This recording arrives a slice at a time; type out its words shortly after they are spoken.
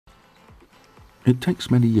It takes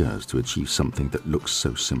many years to achieve something that looks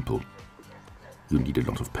so simple. You need a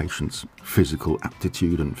lot of patience, physical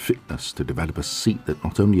aptitude and fitness to develop a seat that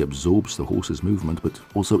not only absorbs the horse's movement but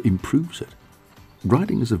also improves it.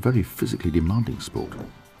 Riding is a very physically demanding sport.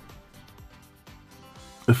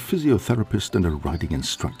 A physiotherapist and a riding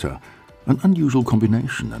instructor, an unusual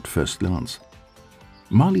combination at first glance.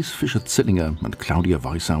 Marlies Fischer-Zillinger and Claudia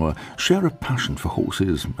Weissauer share a passion for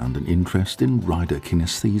horses and an interest in rider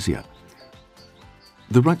kinesthesia.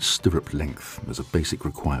 The right stirrup length is a basic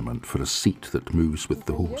requirement for a seat that moves with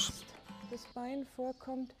the horse.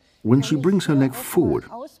 When she brings her leg forward,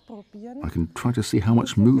 I can try to see how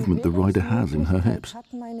much movement the rider has in her hips.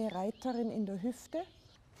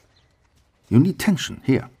 You need tension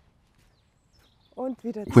here.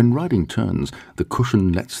 When riding turns, the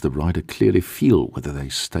cushion lets the rider clearly feel whether they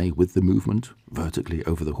stay with the movement, vertically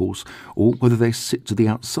over the horse, or whether they sit to the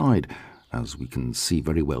outside, as we can see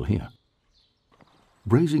very well here.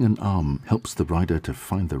 Raising an arm helps the rider to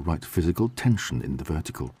find the right physical tension in the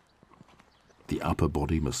vertical. The upper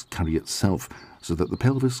body must carry itself so that the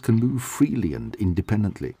pelvis can move freely and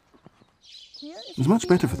independently. It's much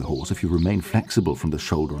better for the horse if you remain flexible from the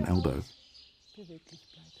shoulder and elbow.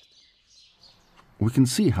 We can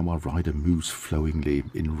see how our rider moves flowingly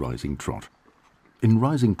in rising trot. In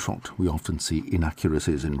rising trot, we often see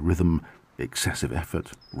inaccuracies in rhythm, excessive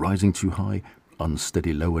effort, rising too high,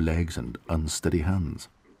 unsteady lower legs and unsteady hands.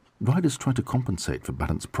 Riders try to compensate for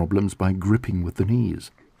balance problems by gripping with the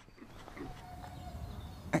knees.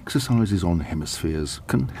 Exercises on hemispheres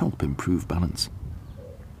can help improve balance.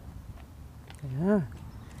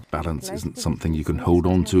 Balance isn't something you can hold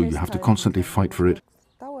on to, you have to constantly fight for it.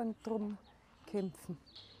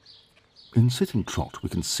 In sitting trot, we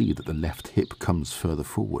can see that the left hip comes further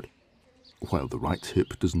forward, while the right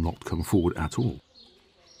hip does not come forward at all.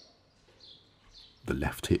 The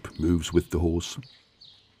left hip moves with the horse.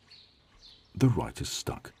 The right is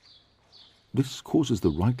stuck. This causes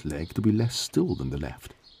the right leg to be less still than the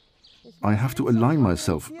left. I have to align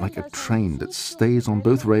myself like a train that stays on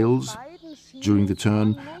both rails during the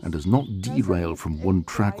turn and does not derail from one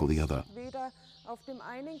track or the other.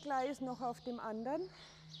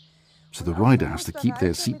 So the rider has to keep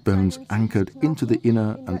their seat bones anchored into the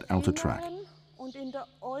inner and outer track.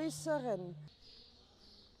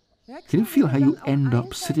 Can you feel how you end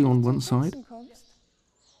up sitting on one side?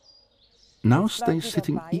 Now stay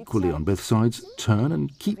sitting equally on both sides, turn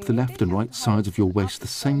and keep the left and right sides of your waist the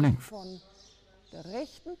same length.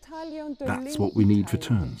 That's what we need for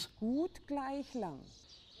turns.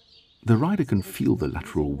 The rider can feel the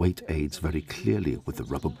lateral weight aids very clearly with the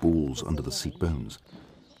rubber balls under the seat bones.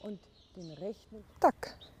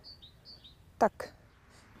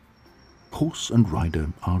 Horse and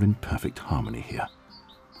rider are in perfect harmony here.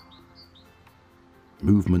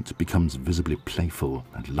 Movement becomes visibly playful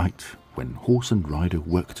and light when horse and rider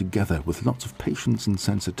work together with lots of patience and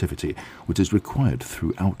sensitivity, which is required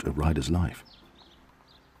throughout a rider's life.